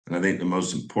And I think the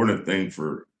most important thing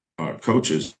for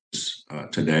coaches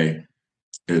today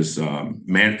is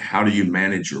how do you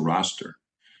manage your roster?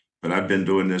 But I've been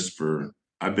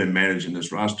managing this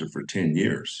roster for 10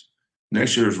 years.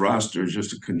 Next year's roster is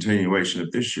just a continuation of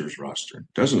this year's roster.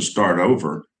 It doesn't start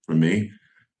over for me.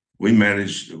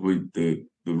 The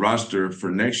roster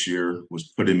for next year was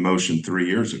put in motion 3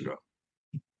 years ago.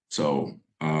 So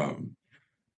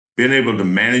being able to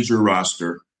manage your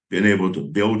roster, being able to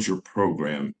build your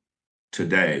program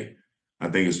today, I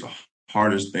think is the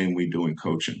hardest thing we do in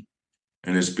coaching.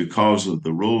 And it's because of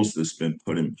the rules that's been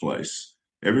put in place.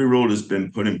 Every rule that's been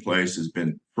put in place has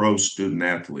been pro-student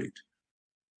athlete.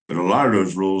 But a lot of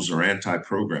those rules are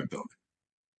anti-program building.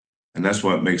 And that's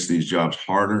what makes these jobs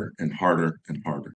harder and harder and harder.